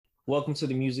Welcome to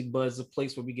the Music Buds, a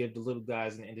place where we give the little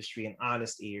guys in the industry an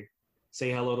honest ear.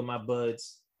 Say hello to my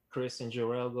buds, Chris and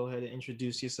Jarrell. Go ahead and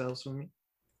introduce yourselves for me.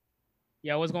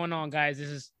 Yeah, what's going on, guys?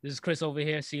 This is Chris over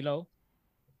here, CeeLo.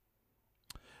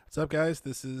 What's up, guys?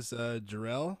 This is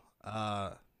Jarrell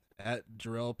at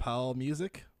Jarrell Powell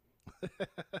Music.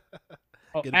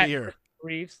 Oh, Good to be at here.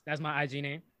 Reeves. That's my IG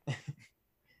name.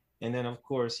 And then, of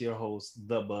course, your host,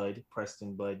 the Bud,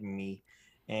 Preston Bud, me.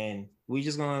 And we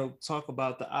just gonna talk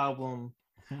about the album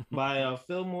by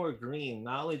Philmore Greene,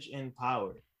 Knowledge and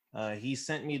Power. He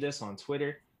sent me this on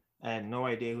Twitter. I had no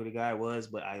idea who the guy was,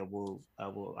 but I will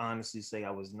honestly say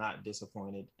I was not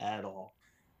disappointed at all.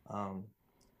 Um,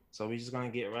 so we're just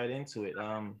gonna get right into it.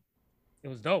 It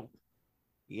was dope.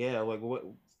 Yeah, like what?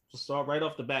 We'll start right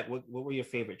off the back. What were your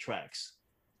favorite tracks?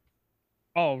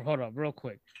 Oh, hold up, real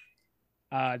quick.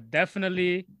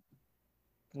 Definitely.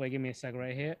 Wait, give me a second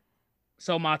right here.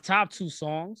 So my top two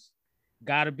songs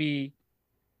gotta be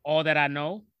 "All That I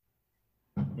Know"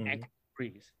 and Mm-hmm. "Cool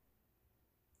Breeze."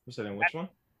 You said in which one?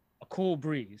 A "Cool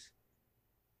Breeze."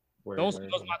 Word, Those word,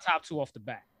 are word. my top two off the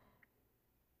bat.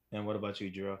 And what about you,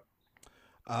 Drew?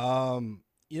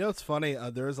 It's funny.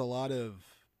 There's a lot of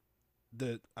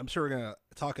I'm sure we're gonna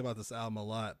talk about this album a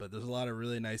lot, but there's a lot of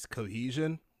really nice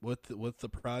cohesion with the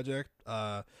project.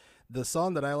 The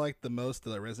song that I liked the most,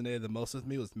 that resonated the most with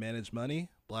me, was "Manage Money,"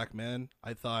 Black Man.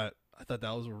 I thought that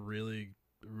was a really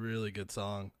good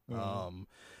song. Mm-hmm.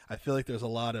 I feel like there's a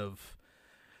lot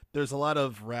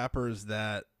of rappers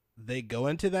that they go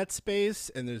into that space,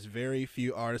 and there's very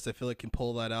few artists I feel like can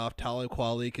pull that off. Talib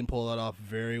Kweli can pull that off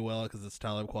very well because it's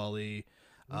Talib Kweli.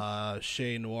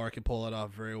 Shay Noir can pull it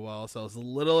off very well. So I was a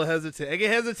little hesitant. I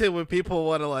get hesitant when people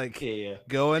want to Yeah, yeah.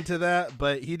 go into that,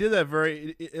 but he did that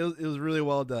very. It was really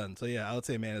well done. So yeah, I would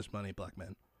say "Managed Money," Black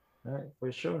Man. All right,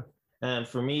 for sure. And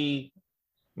for me,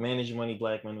 Manage Money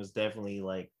Blackman was definitely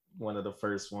like one of the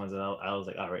first ones that I was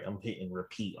like, all right, I'm hitting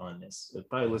repeat on this. I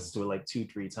probably listened to it like two,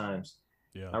 three times.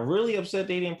 Yeah. I'm really upset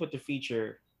they didn't put the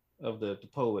feature of the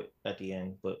poet at the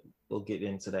end, but we'll get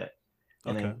into that.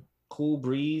 And Okay. then Cool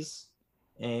Breeze,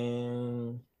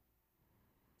 and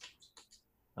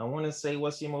I want to say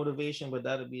what's your motivation, but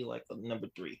that'll be like number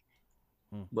three.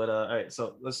 Hmm. But all right,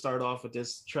 so let's start off with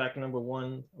this track number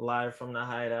one, live from the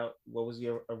hideout. What was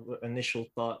your initial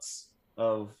thoughts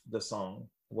of the song?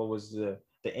 What was the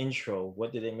intro?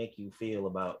 What did it make you feel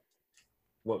about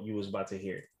what you was about to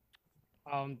hear?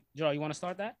 Joe, you want to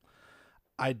start that?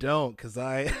 I don't, cause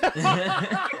I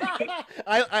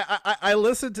Mm-hmm. I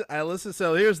listened to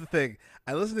So here's the thing: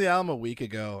 I listened to the album a week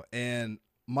ago, and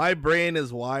my brain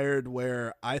is wired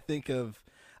where I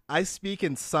speak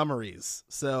in summaries.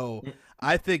 So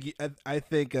I think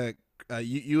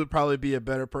you would probably be a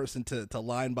better person to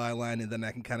line by line, and then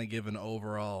I can kind of give an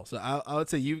overall. So I would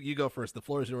say you go first. The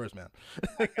floor is yours, man.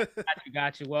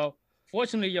 Got you. Well,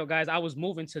 fortunately, yo, guys, I was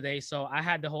moving today, so I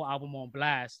had the whole album on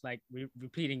blast, like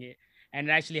repeating it, and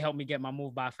it actually helped me get my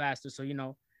move by faster. So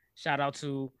shout out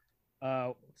to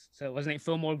so what's his name,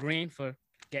 Philmore Greene, for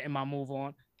getting my move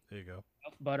on. There you go.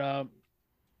 But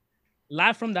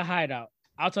live from the hideout,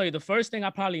 I'll tell you, the first thing I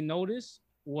probably noticed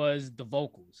was the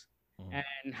vocals Mhm.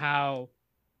 and how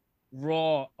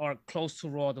raw or close to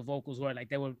raw the vocals were. Like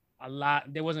there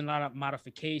wasn't a lot of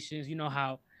modifications. You know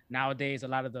how nowadays a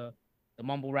lot of the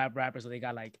mumble rap rappers, they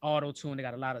got like auto tune, they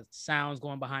got a lot of sounds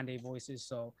going behind their voices.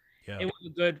 So Yeah. it was a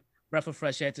good breath of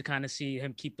fresh air to kind of see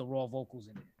him keep the raw vocals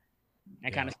in it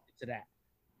and kind Yeah. of stick to that.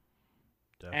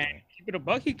 And Definitely. keep it a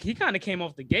buck, he kind of came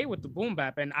off the gate with the boom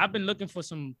bap, and I've been looking for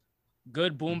some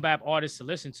good boom bap artists to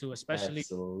listen to, especially.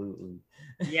 Absolutely.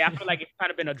 Yeah, I feel like it's kind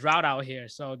of been a drought out here.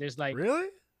 So there's like Really?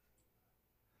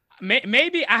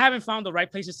 maybe I haven't found the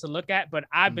right places to look at, but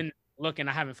I've been looking.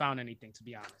 I haven't found anything, to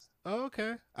be honest. Oh,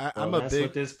 okay. I'm Well, a that's what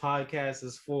big. this podcast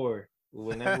is for.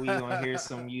 Whenever we gonna hear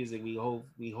some music, we hope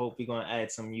we're gonna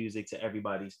add some music to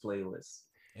everybody's playlist.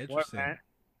 What, Interesting. man?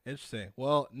 Interesting.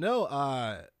 Well, no,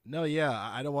 no, yeah,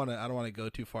 I don't want to go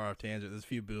too far off tangent. There's a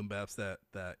few boom baps that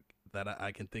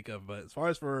I can think of, but as far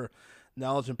as for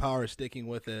knowledge and power, sticking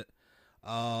with it,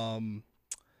 um,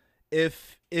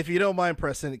 if you don't mind,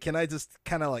 Preston, can I just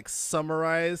kind of like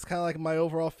summarize kind of like my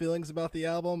overall feelings about the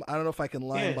album? I don't know if I can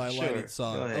line Yeah, by line each sure. Go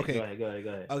song. ahead. Go Okay, ahead. Go ahead. Go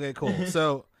ahead. okay,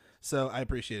 cool. So I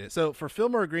appreciate it. So for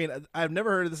Philmore Greene, I've never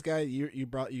heard of this guy.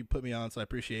 You put me on, so I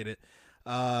appreciate it.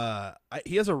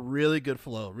 He has a really good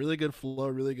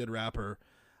rapper,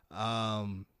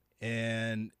 um,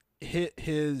 and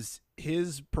his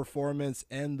performance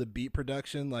and the beat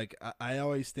production. Like I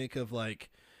always think of like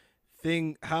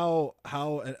thing how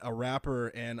a rapper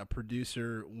and a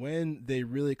producer, when they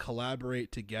really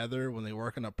collaborate together, when they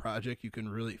work on a project, you can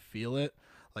really feel it.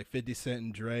 like 50 Cent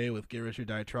and Dre with Get Rich or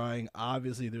Die Trying.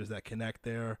 Obviously, there's that connect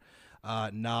there.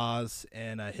 Nas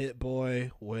and Hit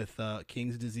Boy with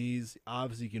King's Disease.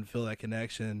 Obviously, you can feel that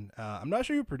connection. I'm not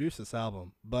sure who produced this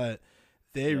album, but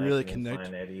they Yeah, I really couldn't connect.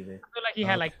 find that either. I feel like he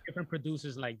had like different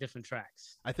producers, like different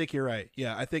tracks. I think you're right.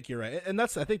 Yeah, I think you're right, and I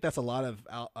think that's a lot of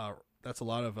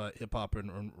hip hop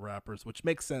and rappers, which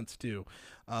makes sense too.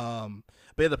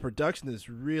 But yeah, the production is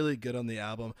really good on the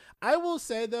album. I will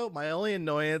say though, my only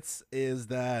annoyance is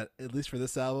that at least for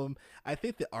this album, I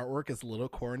think the artwork is a little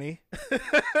corny.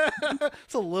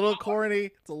 It's a little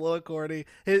corny. It's a little corny.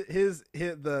 His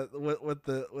the with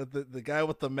the guy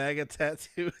with the MAGA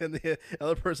tattoo and the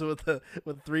other person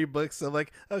with three books. I'm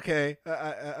like, okay,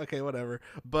 okay, whatever.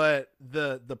 But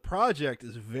the project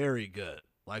is very good.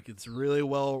 Like it's really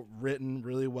well written,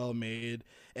 really well made,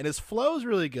 and his flow is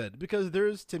really good because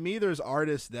there's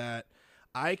artists that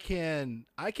I can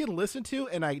listen to,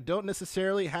 and I don't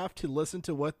necessarily have to listen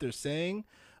to what they're saying,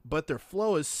 but their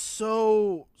flow is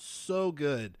so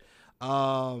good.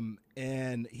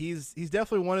 And he's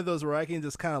definitely one of those where I can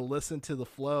just kind of listen to the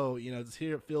flow, just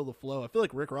feel the flow. I feel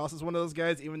like Rick Ross is one of those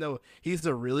guys, even though he's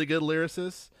a really good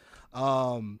lyricist.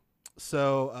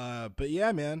 But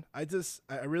yeah, man, I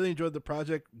really enjoyed the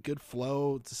project. Good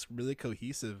flow, just really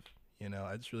cohesive.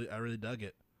 I really dug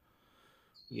it.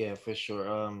 Yeah, for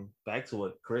sure. Back to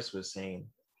what Chris was saying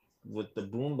with the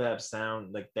boom bap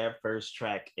sound, like that first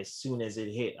track, as soon as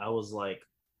it hit, I was like,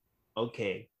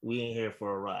 okay, we ain't here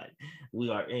for a ride. We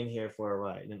are in here for a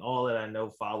ride. And all that I know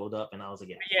followed up, and I was like,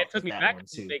 yeah, Yeah, it fuck took with me that back one a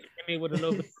little too. bit. It hit me with a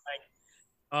little bit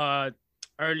like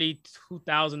early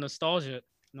 2000 nostalgia.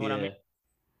 You know what I Yeah. mean?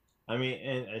 I mean,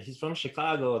 and he's from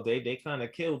Chicago. They kind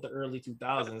of killed the early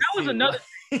 2000s That was too. another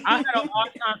thing. I had a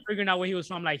hard time figuring out where he was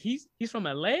from. Like he's from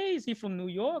LA. Is he from New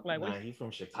York? Like what? Nah, he's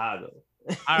from Chicago.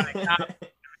 All right, that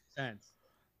makes sense.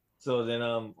 So then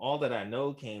all that I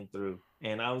know came through,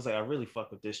 and I was like, I really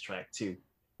fuck with this track too.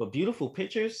 But Beautiful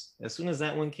Pictures, as soon as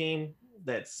that one came,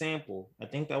 that sample, I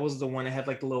think that was the one that had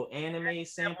like the little anime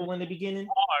sample in the beginning.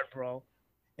 Hard, bro.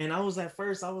 And I was at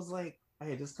first, I was like,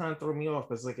 hey, this kind of threw me off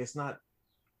because like it's not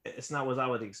what I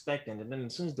would expect. And then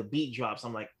as soon as the beat drops,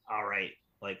 I'm like, all right,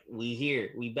 like we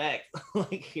here, we back,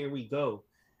 like here we go.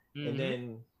 And Mm-hmm.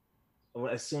 then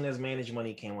as soon as Manage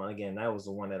Money came on again, that was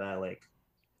the one that I like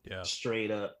Yeah.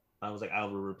 straight up. I was like, I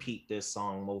will repeat this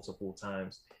song multiple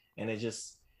times. And it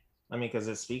just, I mean, because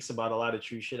it speaks about a lot of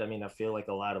true shit. I mean, I feel like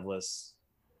a lot of us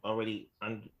already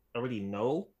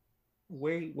know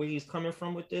where he's coming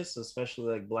from with this,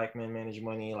 especially like Black Men Manage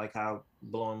Money, like how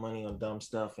blowing money on dumb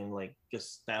stuff and like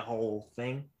just that whole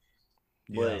thing.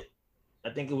 Yeah. But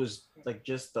I think it was like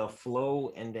just the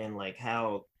flow and then like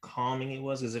how calming it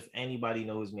was. Because if anybody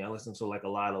knows me, I listen to like a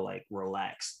lot of like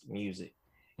relaxed music,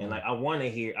 and like I want to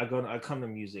hear. I come to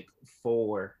music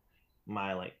for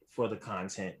my like for the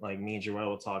content. Like me and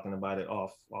Jarrell were talking about it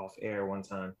off air one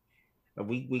time.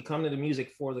 We come to the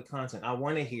music for the content. I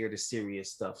want to hear the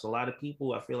serious stuff. So a lot of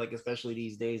people, I feel like, especially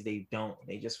these days, they don't.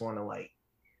 They just want to like,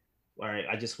 all right,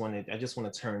 I just want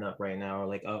to turn up right now, or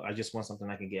like, oh, I just want something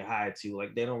I can get high to.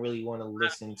 Like they don't really want to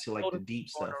listen to like the deep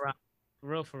Going stuff.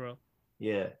 around. For real.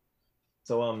 Yeah.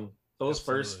 So those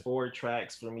first Absolutely. four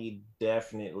tracks for me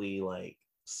definitely like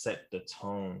set the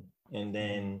tone. And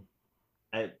then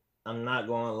I I'm not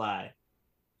gonna lie.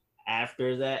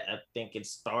 After that, I think it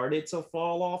started to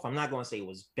fall off. I'm not gonna say it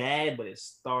was bad, but it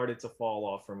started to fall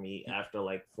off for me after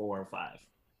like 4 and 5.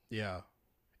 Yeah.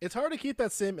 It's hard to keep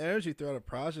that same energy throughout a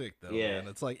project, though, Yeah. man.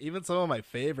 It's like even some of my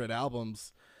favorite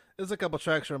albums. There's a couple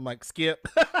tracks where I'm like, skip.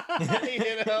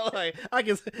 Like I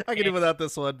can do without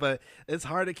this one, but it's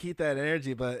hard to keep that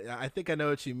energy. But I think I know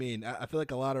what you mean. I feel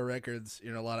like a lot of records, a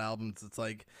lot of albums, it's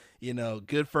like,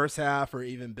 good first half or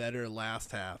even better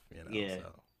last half. Yeah, So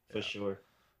for yeah, sure.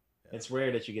 It's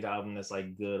rare that you get an album that's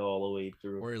like good all the way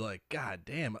through. where you're like, God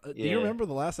damn. Do you Yeah. remember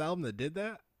the last album that did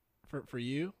that for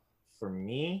you? For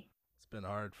me, It's been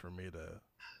hard for me to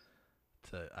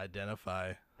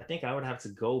identify. I think I would have to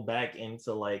go back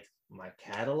into like my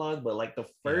catalog, but like the Yeah.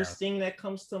 first thing that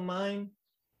comes to mind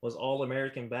was All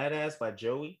American Badass by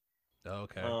Joey.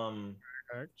 Okay. Um,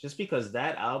 Heard. just because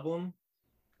that album,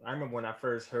 I remember when I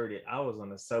first heard it, I was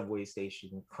on a subway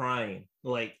station crying,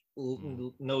 like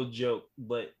no joke.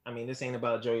 But I mean, this ain't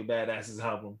about Joey Badass's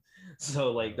album,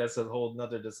 so like that's a whole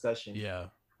nother discussion. Yeah.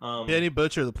 Um, Benny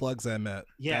Butcher, the plugs I met.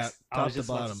 yes, That, I was top to just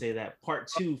about to bottom. say that part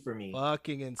two for me.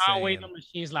 Fucking Conway insane. the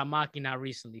Machines La Machina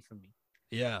recently for me.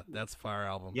 Yeah, that's fire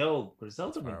album. Yo,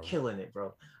 Griselda been horrible. killing it,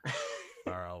 bro.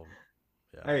 Fire album.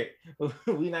 Yeah. All right,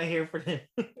 we not here for them.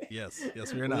 Yes,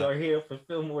 we're We not. are here for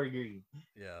Philmore Greene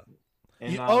Yeah.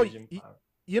 and You, oh, knowledge and you, power.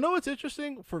 you know what's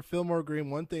interesting for Philmore Greene?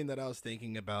 One thing that I was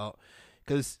thinking about,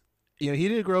 because he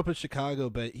didn't grow up in Chicago,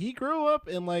 but he grew up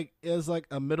in like as like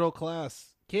a middle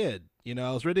class kid.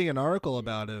 I was reading an article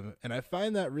about him, and I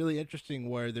find that really interesting.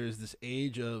 Where there's this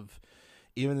age of,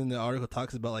 even in the article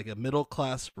talks about like a middle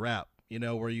class rap.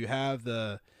 Where you have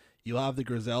the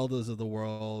Griseldas of the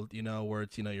world. Where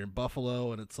it's you're in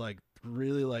Buffalo, and it's like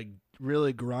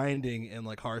really grinding in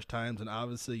like harsh times, and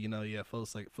obviously you have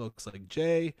folks like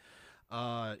Jay,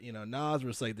 Nas, where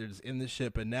it's like they're just in this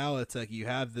shit. But now it's like you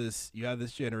have this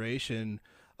generation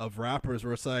of rappers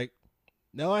where it's like,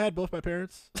 no, I had both my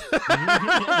parents.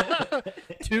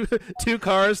 two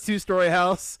cars, two-story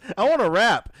house. I want to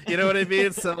rap. You know what I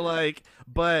mean? So like,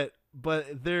 but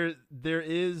there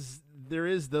is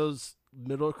those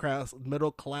middle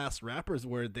class rappers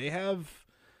where they have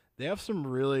some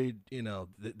really,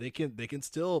 they can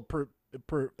still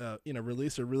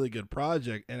release a really good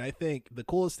project. And I think the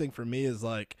coolest thing for me is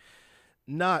like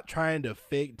not trying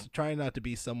not to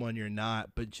be someone you're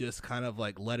not, but just kind of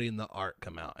like letting the art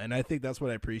come out. And I think that's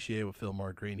what I appreciate with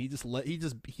Philmore Greene. He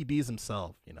bees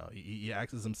himself. He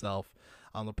acts as himself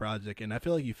on the project, and I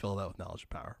feel like you fill that with knowledge and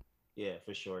power. Yeah,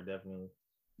 for sure, definitely.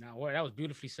 Now, word, that was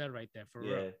beautifully said right there, for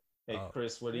Yeah. real. Hey,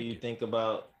 Chris, what do Thank you you. think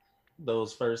about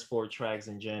those first four tracks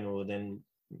in general? Then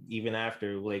even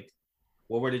after, like,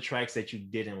 what were the tracks that you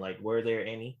didn't like? Were there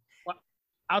any? Well,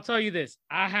 I'll tell you this.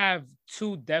 I have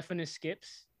two definite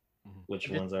skips. Which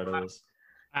This ones is are why- those?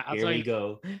 I'll Here tell we you.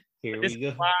 go. Here This we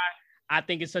is go. why I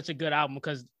think it's such a good album,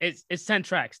 because it's 10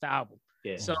 tracks, the album.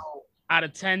 Yeah. So out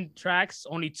of 10 tracks,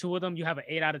 only two of them you have an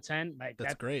 8 out of 10. Like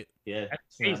That's great. Yeah. that's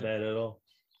It's not amazing. bad at all.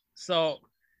 So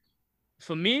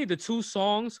for me, the two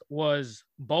songs was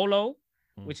Bolo,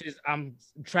 which is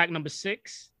track number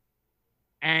 6,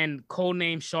 and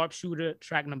Codename Sharpshooter,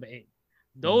 track number 8.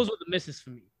 Those were the misses for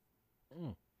me.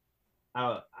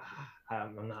 I,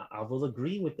 I will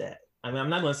agree with that. I mean, I'm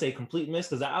not gonna say complete miss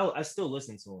because I still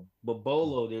listen to him. But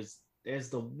Bolo, there's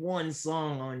the one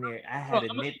song on there I had to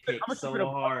nitpick so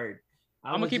hard.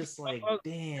 I was just like,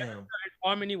 damn.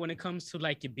 Harmony when it comes to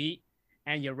like your beat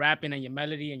and your rapping and your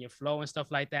melody and your flow and stuff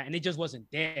like that, and it just wasn't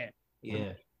there.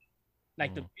 Yeah.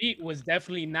 Like the beat was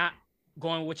definitely not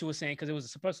going what you were saying, because it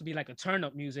was supposed to be like a turn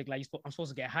up music, like I'm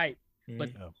supposed to get hype,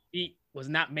 but the beat was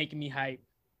not making me hype.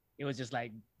 It was just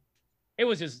like, it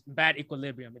was just bad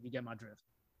equilibrium, if you get my drift.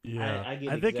 Yeah, I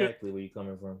get exactly where you're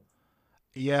coming from.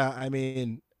 Yeah, I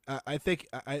mean, I think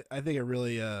it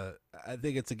really I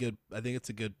think it's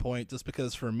a good point, just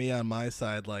because for me on my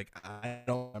side, like I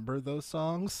don't remember those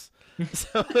songs,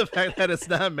 so the fact that it's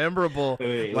not memorable,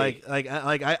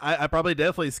 I probably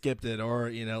definitely skipped it, or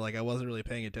like I wasn't really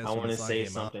paying attention. I want to say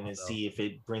something and see if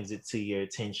it brings it to your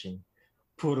attention.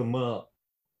 Put them up.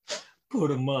 Put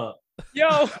them up.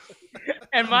 Yo,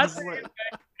 and my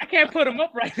I can't put them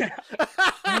up right now.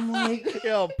 I'm like,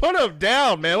 yo, put them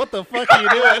down, man. What the fuck are you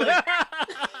doing?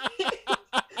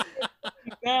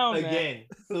 Down, again,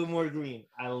 Philmore Greene.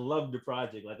 I love the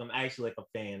project. Like, I'm actually like a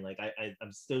fan. Like, I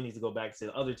still need to go back to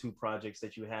the other two projects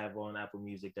that you have on Apple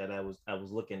Music that I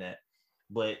was looking at.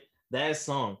 But that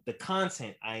song, the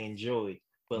content I enjoyed,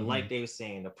 but like they were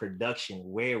saying, the production,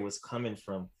 where it was coming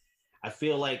from, I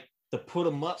feel like the put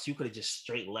 'em ups you could have just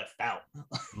straight left out.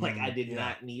 Like I did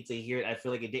not need to hear it. I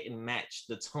feel like it didn't match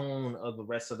the tone of the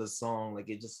rest of the song. Like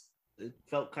it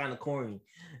felt kind of corny,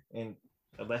 and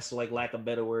that's like lack of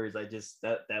better words. I just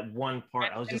that one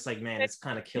part I was just like, man, it's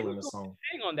kind of killing the song.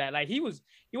 On that, like he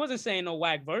wasn't saying no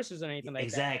whack verses or anything like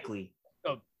exactly.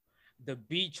 that. Exactly. The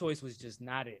beat choice was just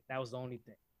not it. That was the only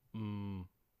thing.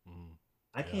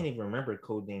 I can't even remember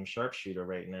Codename Sharpshooter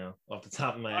right now off the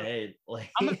top of my head.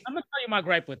 Like I'm gonna tell you my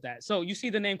gripe with that. So you see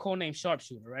the name Codename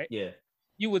Sharpshooter, right? Yeah.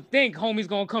 You would think homie's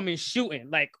gonna come in shooting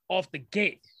like off the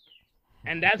gate,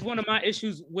 and that's one of my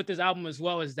issues with this album as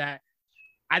well, is that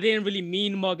I didn't really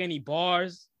mean mug any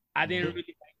bars. I didn't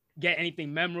really get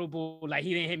anything memorable. Like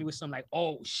he didn't hit me with some like,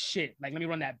 oh shit, like let me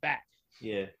run that back.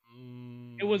 Yeah.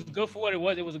 It was good for what it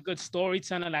was. It was a good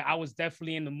storytelling. Like I was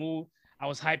definitely in the mood. I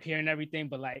was hype hearing everything,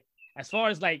 but like as far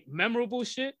as like memorable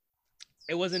shit,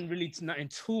 it wasn't really nothing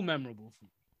too memorable for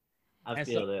me. I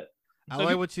feel that. I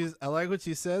like what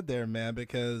you said there, man,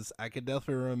 because I could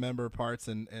definitely remember parts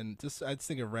and just I just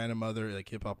think of random other like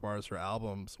hip hop artists or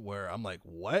albums where I'm like,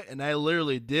 what? And I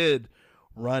literally did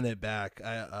run it back.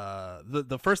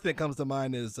 The first thing that comes to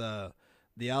mind is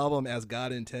the album As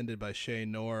God Intended by Shay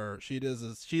Noor. She does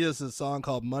a song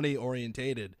called Money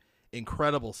Orientated.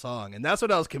 Incredible song. And that's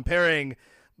what I was comparing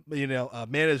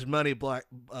Managed Money Black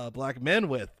Men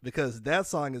with, because that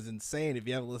song is insane. If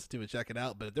you haven't listened to it, check it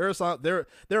out. But there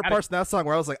are parts in that song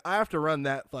where I was like, I have to run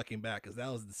that fucking back because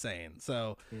that was insane.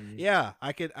 So yeah,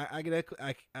 I think I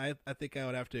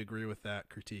would have to agree with that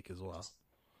critique as well.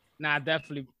 Nah,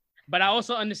 definitely. But I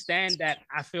also understand that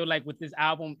I feel like with this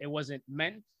album, it wasn't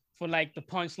meant for like the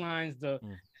punchlines, the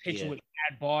Mm. hit you Yeah. with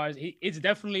bad bars. It's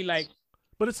definitely like,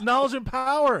 But it's knowledge and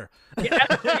power. yeah,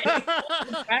 that's what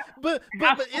it is.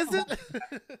 But is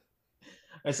it?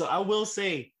 And so I will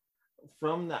say,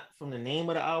 from the name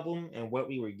of the album and what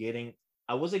we were getting,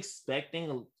 I was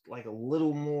expecting like a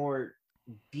little more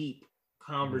deep Mm.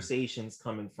 conversations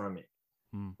coming from it.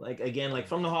 Mm. Like again, like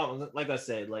from the heart, like I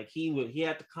said, like he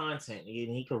had the content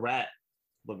and he could rap,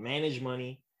 but manage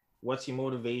money. What's your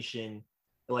motivation?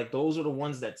 Like those are the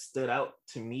ones that stood out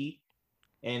to me.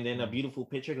 And then a Mm. beautiful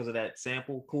picture because of that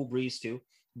sample, Cool Breeze too.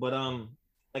 But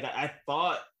like I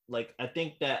thought, like I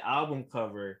think that album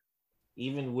cover,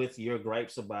 even with your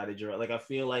gripes about it, like I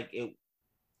feel like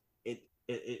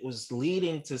it was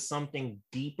leading to something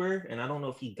deeper, and I don't know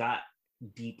if he got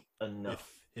deep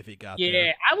enough. If he got yeah,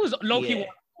 there. I was low key Yeah,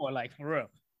 more like for real.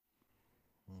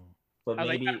 Mm. but I was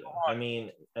like, you gotta maybe go I harder.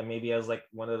 mean, maybe as like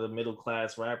one of the middle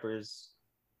class rappers,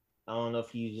 I don't know if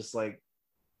he just like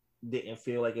didn't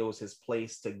feel like it was his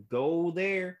place to go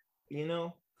there,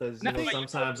 because Nah, think but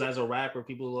sometimes as a rapper,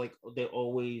 people like they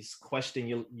always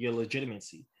question your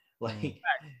legitimacy. Mm. Like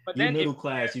but you're then if middle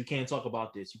class, you can't talk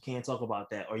about this, you can't talk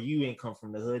about that, or you ain't come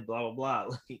from the hood, blah blah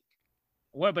blah. Like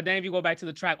what? But then if you go back to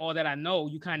the track, all that I know,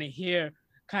 you kind of hear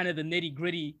kind of the nitty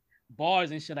gritty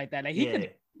bars and shit like that. Like yeah,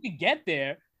 he could get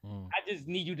there. Mm. I just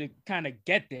need you to kind of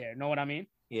get there. Know what I mean?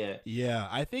 yeah, Yeah,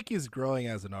 I think he's growing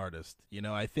as an artist.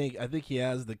 I think he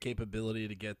has the capability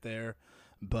to get there,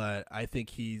 but I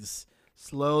think he's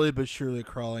slowly but surely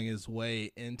crawling his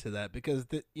way into that because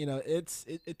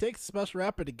it takes a special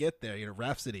rapper to get there.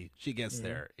 Rhapsody, she gets mm-hmm.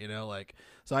 there. Like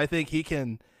so. I think he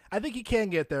can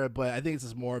get there, but I think it's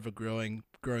just more of a growing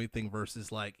thing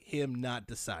versus like him not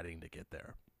deciding to get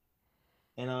there.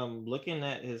 And looking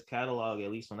at his catalog,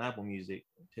 at least on Apple Music,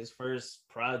 his first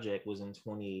project was in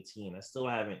 2018. I still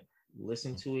haven't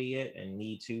listened to it yet and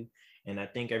need to. And I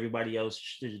think everybody else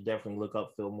should definitely look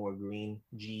up Philmore Greene,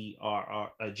 Greene.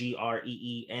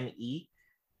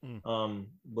 Mm.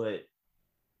 But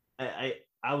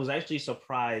I was actually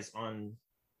surprised on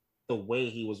the way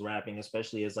he was rapping,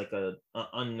 especially as like a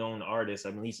unknown artist.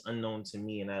 I mean, he's unknown to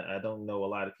me, and I don't know a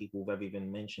lot of people who've ever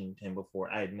even mentioned him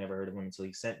before. I had never heard of him until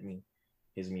he sent me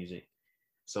his music.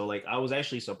 So like I was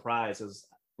actually surprised as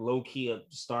low key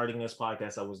starting this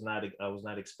podcast. I was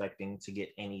not expecting to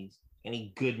get any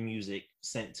good music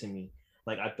sent to me.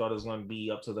 Like I thought it was going to be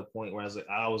up to the point where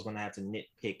I was going to have to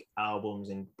nitpick albums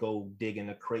and go dig in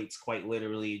the crates quite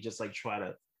literally, just like try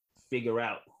to figure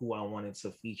out who I wanted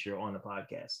to feature on the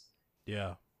podcast.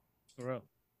 Yeah. For real.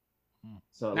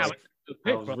 So Now, like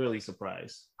I was really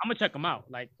surprised. I'm gonna check him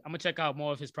out. Like I'm gonna check out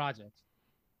more of his projects.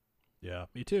 Yeah,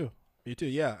 me too. Me too.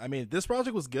 Yeah, I mean, this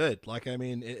project was good. Like, I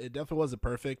mean, it definitely wasn't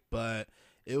perfect, but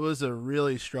it was a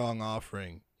really strong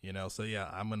offering. So yeah,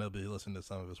 I'm gonna be listening to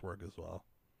some of his work as well.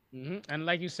 And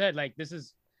like you said, like this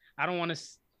is, I don't want to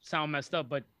sound messed up,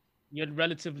 but you're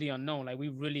relatively unknown. Like we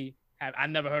really have, I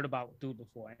never heard about dude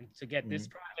before, and to get this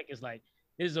project is like,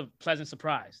 this is a pleasant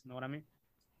surprise. You know what I mean?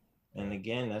 And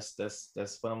again, that's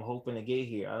what I'm hoping to get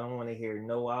here. I don't want to hear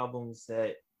no albums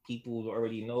that people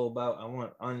already know about. I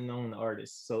want unknown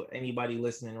artists. So anybody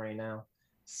listening right now,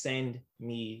 send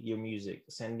me your music.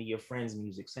 Send me your friends'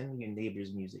 music. Send me your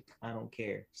neighbor's music. I don't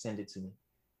care. Send it to me.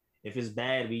 If it's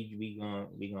bad, we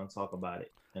gonna talk about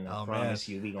it. And I promise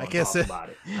you, we I gonna can't talk say. about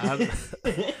it.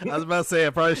 I was about to say I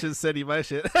probably should send you my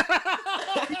shit.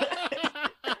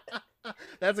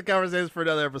 That's a conversation for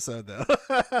another episode, though.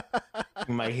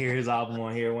 You might hear his album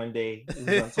on here one day. He's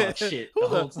gonna talk shit. Who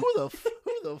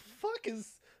the fuck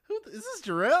is this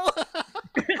Jarrell?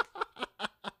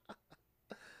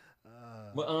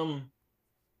 But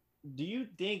do you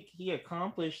think he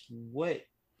accomplished what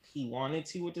he wanted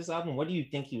to with this album? What do you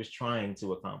think he was trying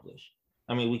to accomplish?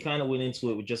 I mean, we kind of went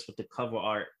into it with the cover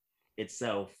art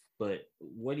itself, but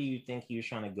what do you think he was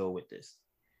trying to go with this?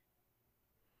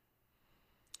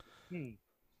 It's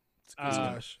a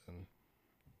good question.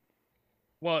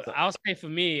 Well, I'll say for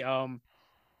me,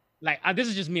 this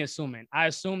is just me assuming. I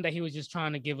assume that he was just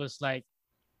trying to give us like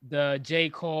the J.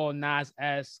 Cole,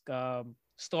 Nas-esque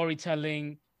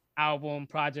storytelling album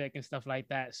project and stuff like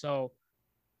that. So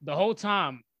the whole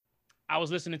time I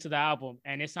was listening to the album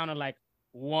and it sounded like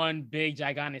one big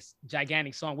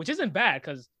gigantic song, which isn't bad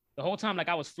because the whole time like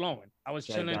I was flowing. I was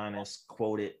chilling. Gigantus,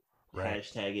 quote it, right.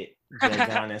 Hashtag it,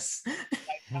 Gigantus.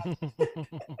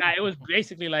 It was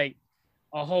basically like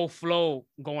a whole flow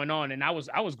going on, and I was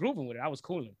grooving with it. I was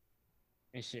cooling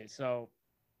and shit. So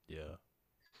yeah,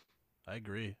 I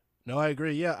agree. No, I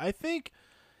agree. Yeah, I think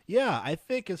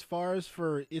as far as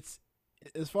for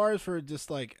as far as for just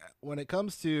like when it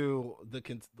comes to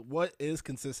what is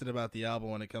consistent about the album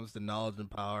when it comes to knowledge and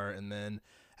power, and then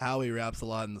how he raps a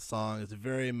lot in the song is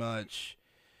very much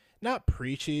not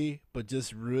preachy, but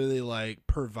just really like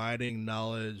providing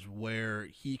knowledge where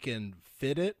he can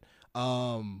fit it.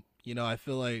 I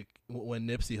feel like when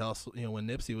Nipsey Hussle, when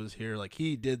Nipsey was here, like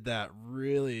he did that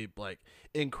really like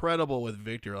incredible with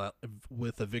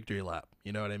with a victory lap.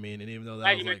 You know what I mean? And even though that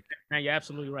Glad was you mentioned like, that, man. You're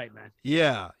absolutely right, man.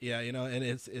 yeah, and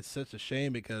it's such a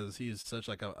shame because he's such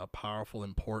like a powerful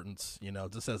importance,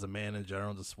 just as a man in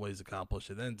general, just what he's accomplished,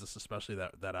 and then just especially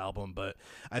that album. But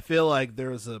I feel like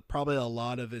there's probably a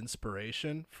lot of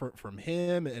inspiration from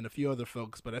him and a few other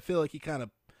folks, but I feel like he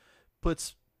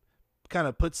puts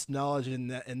puts knowledge in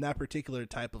that particular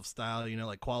type of style.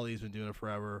 Like Quality's been doing it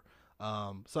forever.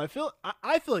 So I feel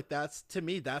like that's to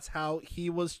me that's where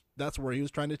he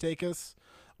was trying to take us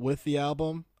with the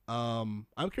album. I'm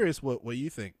curious what you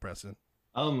think, Preston.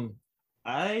 Um,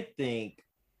 I think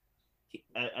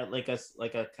like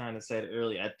I kind of said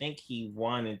earlier, I think he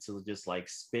wanted to just like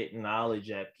spit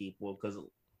knowledge at people because,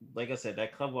 like I said,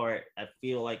 that cover art, I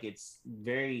feel like it's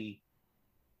very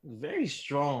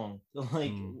strong.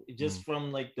 Like Mm, just mm.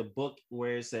 from like the book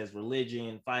where it says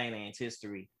religion, finance,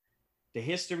 history. The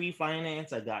history,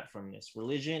 finance, I got from this.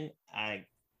 Religion, I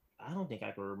don't think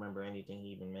I could remember anything he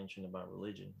even mentioned about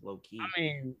religion, low key. I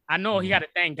mean, I know he Mm. got a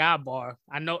thank God bar.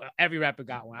 I know every rapper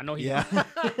got one. I know he Yeah.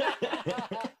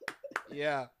 got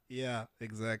Yeah,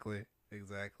 exactly.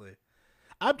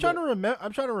 I'm trying to But remember.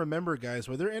 I'm trying to remember, guys.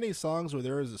 Were there any songs where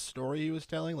there was a story he was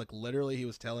telling? Like literally, he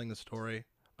was telling a story.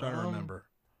 I'm trying to um, remember.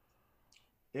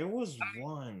 there was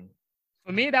one.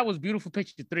 for me, that was Beautiful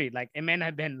Picture 3. Like it may not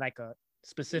have been like a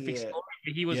specific Yeah. story,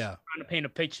 but he was Yeah. trying to paint a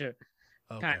picture,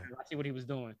 kind Okay. of. I see what he was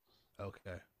doing.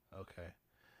 Okay. Okay.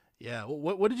 Yeah.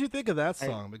 Well, what did you think of that I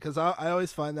song? Because I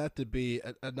always find that to be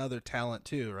another talent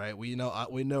too, right? We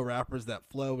know rappers that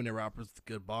flow, we know rappers with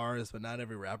good bars, but not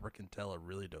every rapper can tell a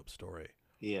really dope story.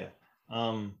 yeah.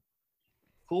 Um,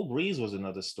 Cool Breeze was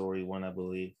another story one, I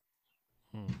believe.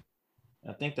 Hmm.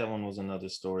 I think that one was another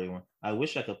story one. I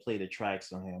wish I could play the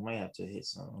tracks on here. I might have to hit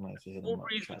some. I might have to hit Cool them up.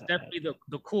 Breeze Try was to add definitely them.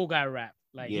 the cool guy rap.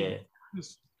 Like Yeah.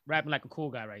 was rapping like a cool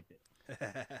guy right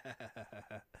there.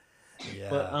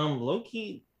 But Yeah. low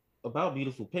key about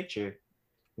Beautiful Picture.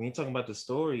 When you're talking about the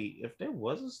story, if there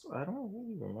was a story, I don't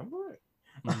really remember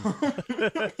Hmm.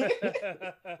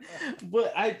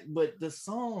 it. But the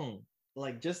song,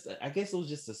 like just I guess it was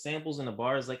just the samples and the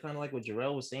bars, like kind of like what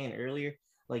Jarrell was saying earlier.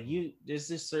 Like there's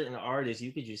this certain artist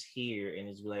you could just hear and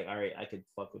it's like, all right, I could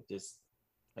fuck with this.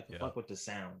 I could Yeah. fuck with the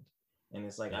sound, and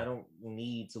it's like I Yeah. don't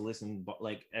need to listen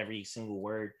like every single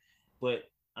word, but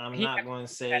I'm He not going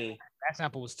to that, say that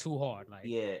sample was too hard. Like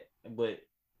yeah, but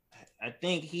I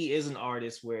think he is an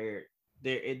artist where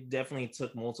there it definitely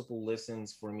took multiple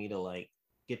listens for me to like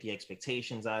get the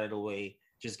expectations out of the way,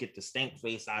 just get the stank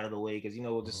face out of the way. Cause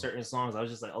with the certain songs, I was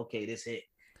just like, okay, this hit.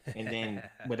 And then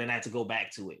but then I had to go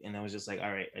back to it. And I was just like,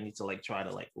 all right, I need to like try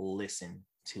to like listen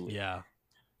to it. Yeah.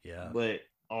 Yeah. But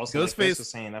also like Chris Ghostface.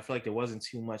 was saying, I feel like there wasn't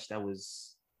too much that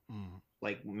was Mm.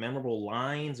 like memorable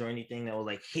lines or anything that would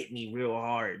like hit me real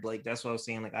hard. Like that's what I was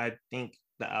saying. Like I think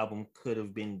the album could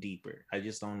have been deeper. I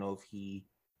just don't know if he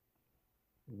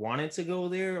wanted to go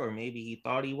there or maybe he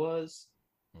thought he was.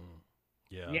 Mm.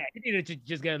 Yeah. yeah, he needed to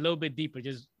just get a little bit deeper.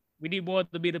 Just we need more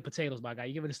to be the potatoes, my guy.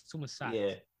 You giving us too much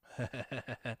Yeah.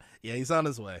 sides. Yeah, he's on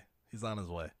his way. He's on his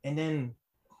way. And then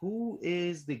who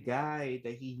is the guy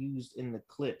that he used in the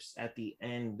clips at the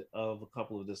end of a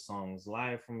couple of the songs?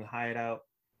 Live from the Hideout.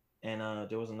 And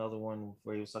there was another one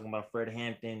where he was talking about Fred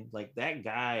Hampton. Like that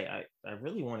guy, I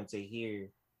really wanted to hear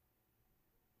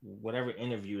whatever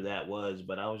interview that was,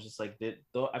 but I was just like,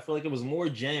 though I feel like it was more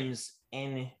gems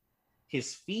in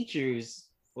his features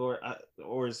or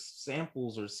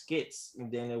samples or skits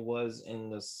than it was in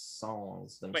the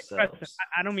songs Wait, Preston, themselves.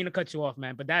 I don't mean to cut you off,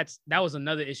 man, but that was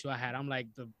another issue I had. I'm like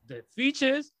the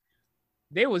features,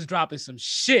 they was dropping some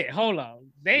shit. Hold on,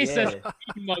 they ain't said Yeah,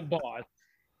 some mug bars.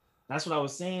 that's what I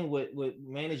was saying with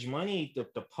Manage Money,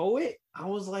 the poet. I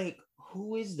was like,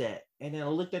 who is that? And then I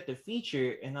looked at the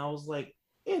feature and I was like,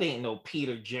 it ain't no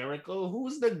Peter Jericho.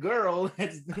 Who's the girl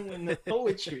that's doing the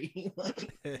poetry? Like,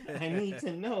 I need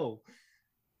to know.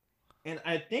 And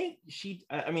I think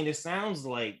I mean, it sounds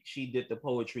like she did the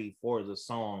poetry for the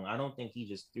song. I don't think he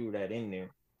just threw that in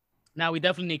there. Now we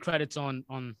definitely need credits on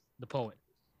the poet.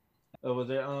 Was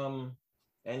there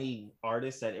any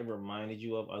artists that it reminded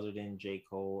you of other than J.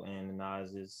 Cole and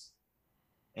Nas's?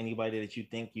 Anybody that you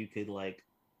think you could like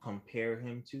compare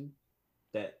him to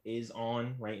that is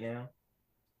on right now?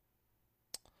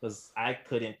 Because I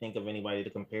couldn't think of anybody to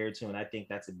compare to, and I think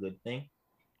that's a good thing.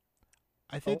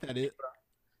 I think that it.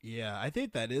 Yeah, I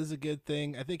think that is a good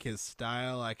thing. I think his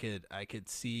style, I could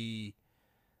see.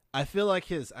 I feel like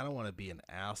his. I don't want to be an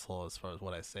asshole as far as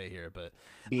what I say here, but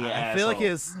Be an I feel like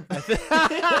asshole.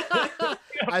 his.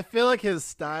 I feel like his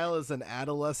style is an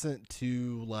adolescent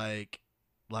to like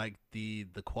the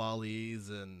qualities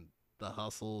and the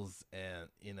hustles and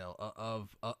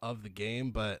of the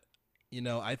game, but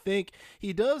I think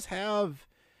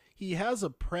he has a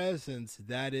presence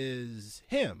that is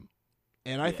him,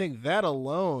 and I Yeah, think that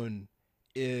alone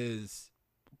is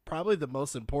probably the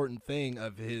most important thing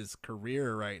of his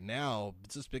career right now,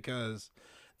 just because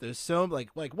there's so like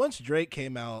once Drake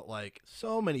came out, like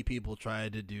so many people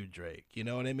tried to do Drake, you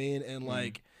know what I mean? And mm.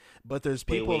 like, but there's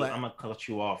Wait, people wait. I'm that gonna cut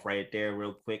you off right there,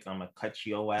 real quick. I'm gonna cut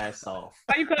your ass off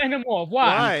Why you cutting him off? Why?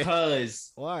 why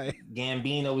because why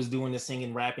Gambino was doing the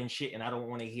singing, rapping shit, and I don't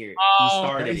want to hear it. He Oh, no,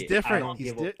 started he's it. I different. don't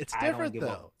give a. It's I don't different give a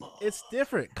though. fuck. It's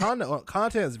different.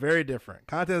 Content is very different.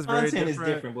 Content is very Content is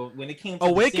different. different, but when it came to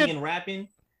the Awaken, singing, rapping,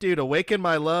 dude. Awaken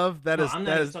my love. no, I'm not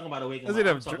That even is. talking about Awaken. Does it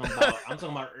have? I'm talking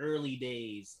about early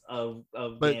days of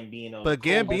but Gambino, but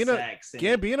cul-de-sac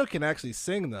singing. Gambino can actually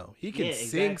sing though. He Yeah, can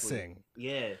exactly. sing.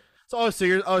 Yeah, So so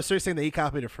you're saying that he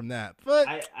copied it from that, but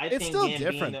I it's think still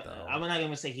different Gambino. though. I'm not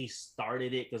gonna say he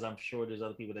started it because I'm sure there's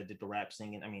other people that did the rap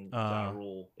singing. I mean, Ja Uh,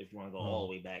 Rule, if you want to go all oh.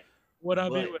 the way back, what I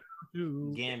be but without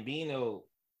you? Gambino,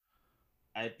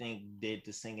 I think, did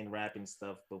the singing, rapping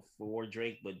stuff before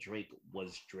Drake, but Drake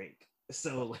was Drake.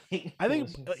 So like, I think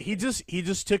he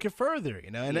just took it further,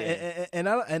 and yeah, and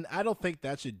I don't think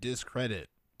that should discredit.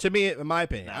 To me, in my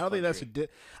opinion, I not don't think fuck that Drake.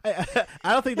 should.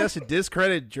 I don't think that should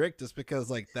discredit Drake just because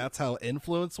like that's how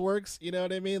influence works. You know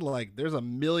what I mean? Like, there's a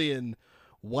million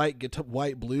white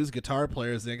blues guitar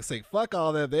players. And they can say fuck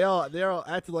all that. They all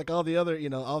acted like all the other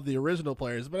all the original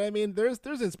players. But I mean, there's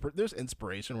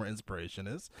inspiration where inspiration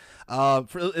is.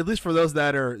 For at least for those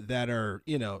that are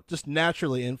just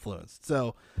naturally influenced.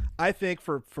 So I think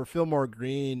for Philmore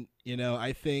Greene,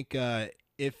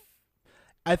 if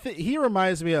I think he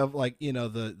reminds me of like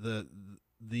the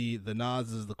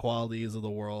Nas's, the qualities of the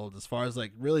world, as far as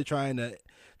like really trying to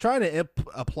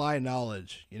apply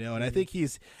knowledge, and I think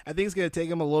it's gonna take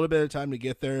him a little bit of time to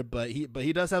get there, but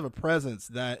he does have a presence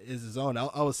that is his own.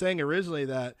 I was saying originally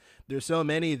that there's so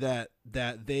many that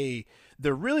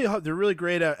they're really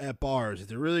great at bars,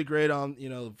 they're really great on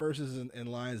verses and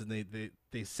lines, and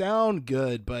they sound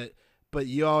good, but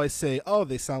you always say, oh,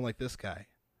 they sound like this guy.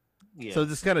 yeah, So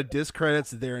this kind of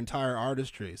discredits their entire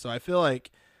artistry. So I feel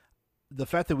like the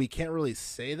fact that we can't really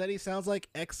say that he sounds like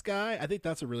X guy, I think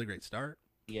that's a really great start.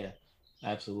 yeah,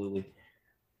 absolutely.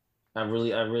 I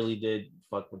really did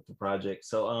fuck with the project.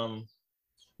 So I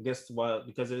guess while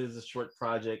because it is a short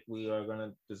project,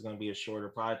 there's gonna be a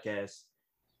shorter podcast.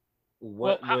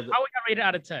 Well, What how would would I rate it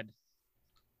out of 10?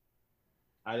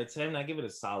 out of 10? I give it a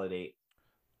solid 8.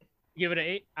 Give it an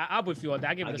 8. I'll with you on that.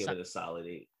 I give I it a give it 7. a solid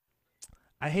 8.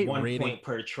 I hate 1 point rating.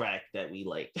 per track that we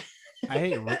like. I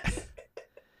hate.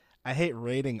 I hate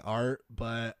rating art,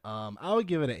 but I would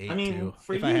give it an 8 I mean, too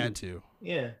for if you, I had to.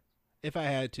 yeah. If I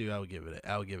had to, I would give it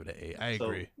an 8. I So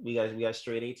agree. we got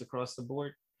straight 8s across the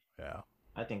board. Yeah.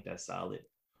 I think that's solid.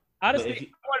 But Honestly, if you,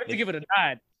 I wanted to if give it a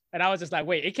 9. And I was just like,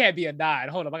 wait, it can't be a 9.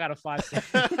 Hold up, I gotta find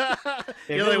something.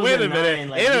 You're it like, was wait a 9, minute.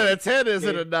 like, 8 you out could- of 10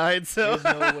 isn't there- a 9, so there's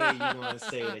no way you're gonna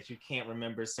say that you can't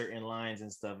remember certain lines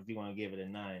and stuff if you want to give it a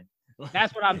 9.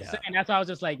 That's what I'm Yeah. saying. That's why I was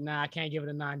just like, nah, I can't give it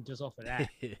a 9 just off of that.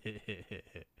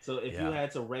 So if you had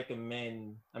to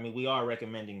recommend, I mean, we are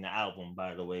recommending the album,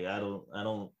 by the way. I don't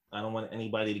want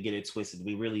anybody to get it twisted.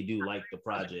 We really do like the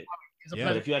project. It's a Yeah.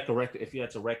 But pleasure. if you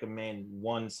had to recommend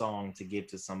one song to give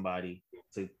to somebody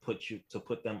to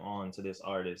put them on to this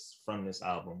artist from this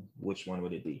album, which one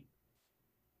would it be?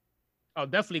 Oh,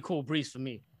 definitely Cool Breeze for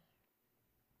me.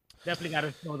 Definitely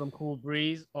gotta show them Cool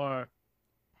Breeze or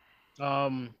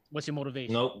what's your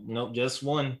motivation? Nope, just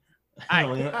one.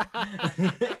 Alright.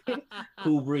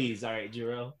 Cool Breeze. All right,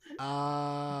 Jarrell.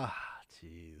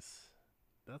 Jeez,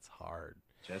 that's hard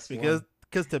Just because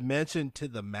one. to mention to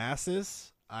the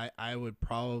masses, I would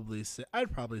probably say I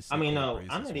mean, Cool no, Breeze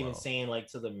I'm as not even well. saying like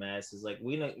to the masses. Like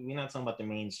we're not talking about the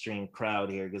mainstream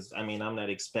crowd here, because I mean I'm not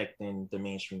expecting the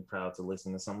mainstream crowd to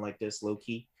listen to something like this, low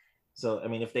key. So I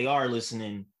mean, if they are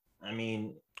listening, I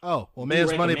mean, Oh well, we Man's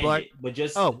Money recommend Black. it, but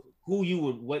just Oh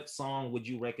what song would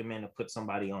you recommend to put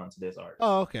somebody on to this artist?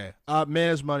 okay.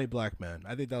 Man's Money Black Man.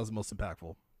 I think that was the most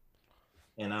impactful.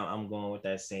 And I'm going with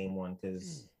that same one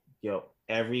because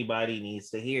everybody needs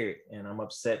to hear it, and I'm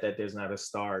upset that there's not a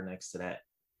star next to that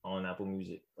on Apple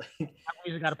Music. I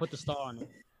just gotta put the star on it.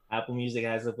 Apple Music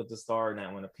has it with the star in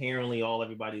that one. Apparently, all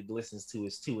everybody listens to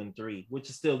is 2 and 3, which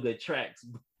is still good tracks.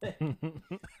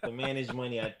 But Manage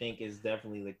Money, I think, is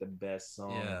definitely like the best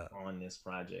song Yeah. on this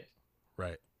project.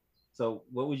 Right. So,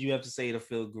 what would you have to say to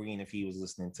Phil Green if he was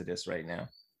listening to this right now?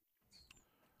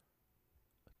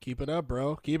 Keep it up,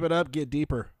 bro. Keep it up. Get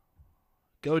deeper.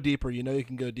 Go deeper. You know you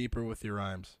can go deeper with your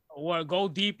rhymes. Or go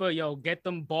deeper, yo. Get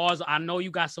them bars. I know you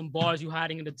got some bars you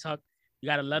hiding in the tuck. You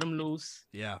gotta let them loose.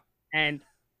 Yeah. And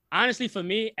honestly, for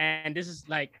me, and this is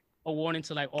like a warning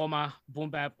to like all my boom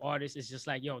bap artists, it's just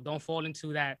like, yo, don't fall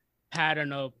into that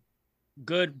pattern of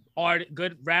good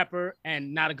rapper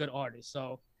and not a good artist.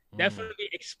 So Mm, definitely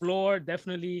explore,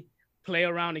 definitely play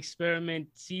around, experiment,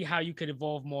 see how you could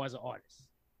evolve more as an artist.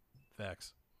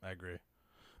 facts. I agree.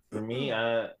 For me,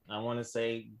 I want to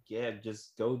say, yeah,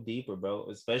 just go deeper, bro.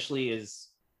 Especially as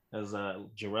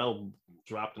Jarrell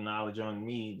dropped the knowledge on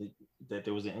me that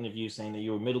there was an interview saying that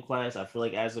you were middle class. I feel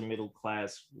like as a middle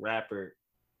class rapper,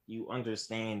 you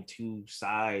understand two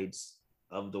sides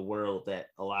of the world that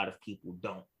a lot of people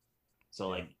don't. So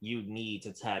Yeah. like you need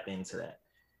to tap into that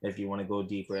if you want to go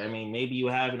deeper. I mean, maybe you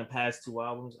have in the past two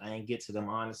albums. I didn't get to them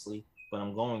honestly, but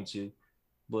I'm going to.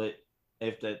 But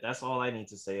if that's all I need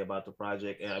to say about the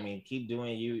project. I mean, keep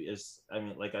doing you. Is I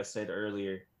mean, like I said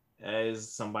earlier,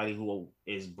 as somebody who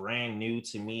is brand new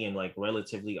to me and like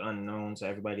relatively unknown to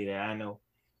everybody that I know,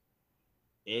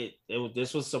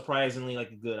 this was surprisingly like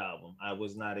a good album. I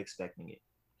was not expecting it.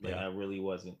 Like Yeah. I really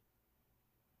wasn't.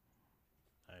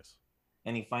 Nice.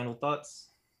 Any final thoughts?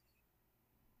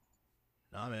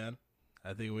 Nah, man.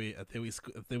 I think we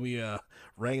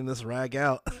rang this rag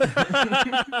out.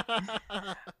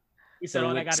 He said so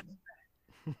all I with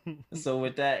got. so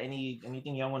with that,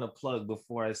 anything y'all want to plug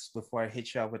before I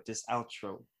hit y'all with this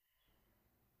outro?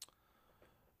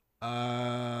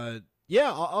 Uh,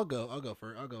 yeah, I'll go. I'll go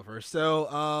first.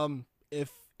 So,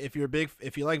 if you're big,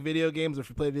 if you like video games, or if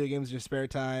you play video games in your spare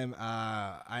time,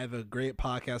 I have a great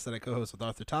podcast that I co-host with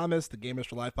Arthur Thomas, the Gamers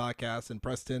for Life podcast, and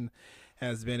Preston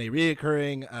has been a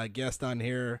reoccurring guest on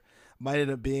here. Might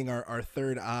end up being our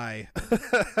third eye.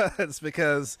 It's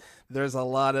because there's a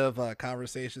lot of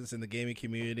conversations in the gaming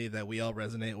community that we all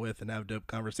resonate with and have dope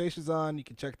conversations on. You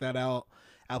can check that out.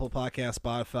 Apple Podcasts,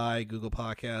 Spotify, Google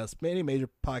Podcasts, many major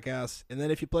podcasts. And then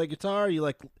if you play guitar, you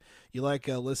like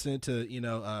listening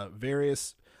to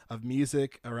various of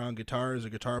music around guitars or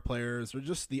guitar players or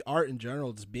just the art in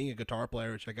general, just being a guitar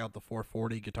player. Check out the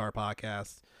 440 Guitar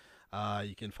Podcast.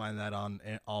 You can find that on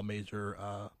all major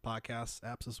podcast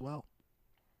apps as well.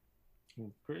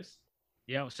 Chris?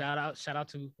 Yo, shout out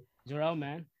to Jarrell,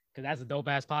 man, because that's a dope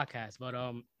ass podcast. But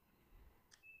I'm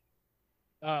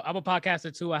a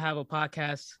podcaster too. I have a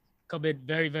podcast coming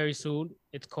very, very soon.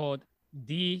 It's called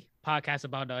The Podcast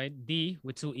About Diet. D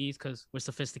with two E's because we're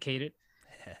sophisticated.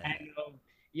 And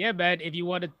yeah, man, if you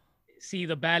want to see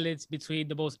the balance between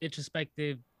the most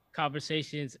introspective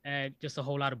conversations and just a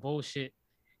whole lot of bullshit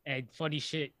and funny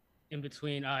shit in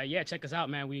between, yeah, check us out,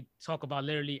 man. We talk about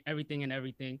literally everything and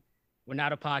everything. We're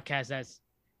not a podcast that's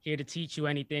here to teach you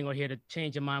anything or here to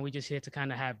change your mind. We're just here to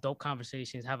kind of have dope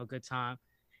conversations, have a good time,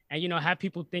 and have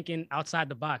people thinking outside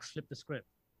the box, flip the script,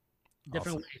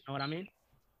 different Awesome. ways. You know what I mean?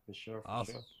 For sure, for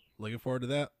Awesome. sure. Looking forward to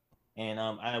that. And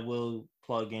I will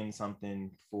plug in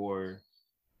something for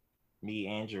me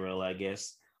and Jarrell, I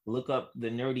guess. Look up the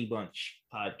Nerdy Bunch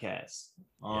podcast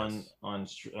on Yes. on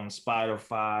on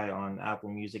Spotify, on Apple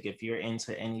Music. If you're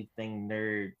into anything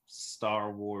nerd,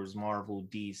 Star Wars, Marvel,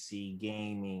 DC,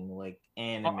 gaming, like Oh,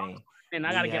 anime, and I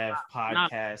we gotta get have my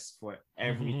not podcasts for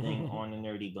everything on the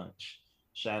Nerdy Bunch.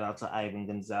 Shout out to Ivan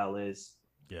Gonzalez.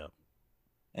 Yeah.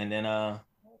 And then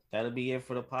that'll be it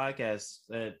for the podcast.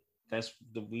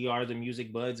 We are the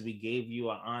Music Buds. We gave you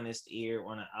an honest ear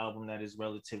on an album that is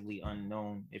relatively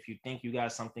unknown. If you think you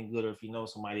got something good, or if you know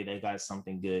somebody that got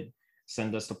something good,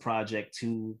 send us the project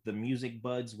to the Music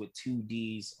Buds with two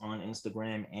D's on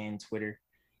Instagram and Twitter.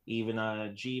 Even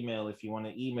Gmail if you want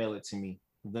to email it to me.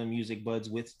 The Music Buds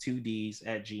with two D's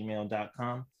at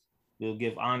gmail.com. We'll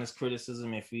give honest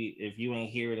criticism if you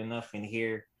ain't hear it enough in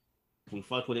here. If we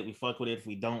fuck with it, we fuck with it. If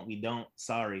we don't, we don't.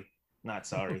 Sorry. Not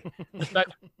sorry.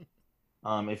 respect.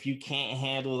 If you can't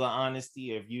handle the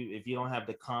honesty, or if you don't have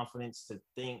the confidence to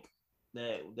think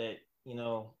that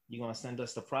you're gonna send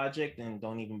us the project, then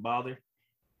don't even bother.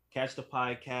 Catch the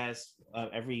podcast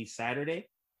every Saturday.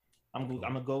 I'm Cool.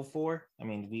 gonna go for. I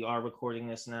mean, we are recording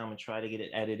this now. I'm gonna try to get it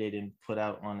edited and put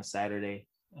out on a Saturday.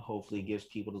 Hopefully, it gives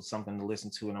people something to listen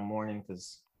to in the morning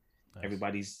because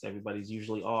Nice. everybody's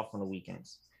usually off on the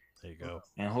weekends. There you go.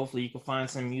 And hopefully you can find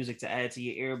some music to add to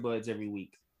your earbuds every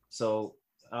week. So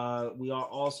we are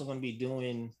also going to be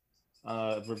doing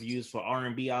reviews for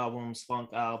R&B albums, funk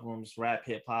albums, rap,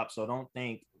 hip hop. So don't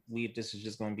think this is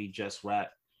just going to be just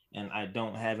rap. And I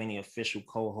don't have any official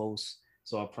co-hosts,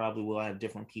 so I probably will have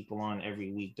different people on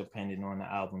every week depending on the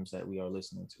albums that we are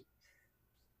listening to.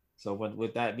 So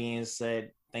with that being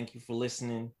said, thank you for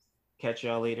listening. Catch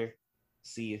y'all later.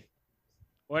 See you.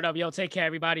 Word up, yo. Take care,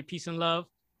 everybody. Peace and love.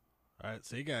 All right,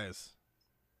 see you guys.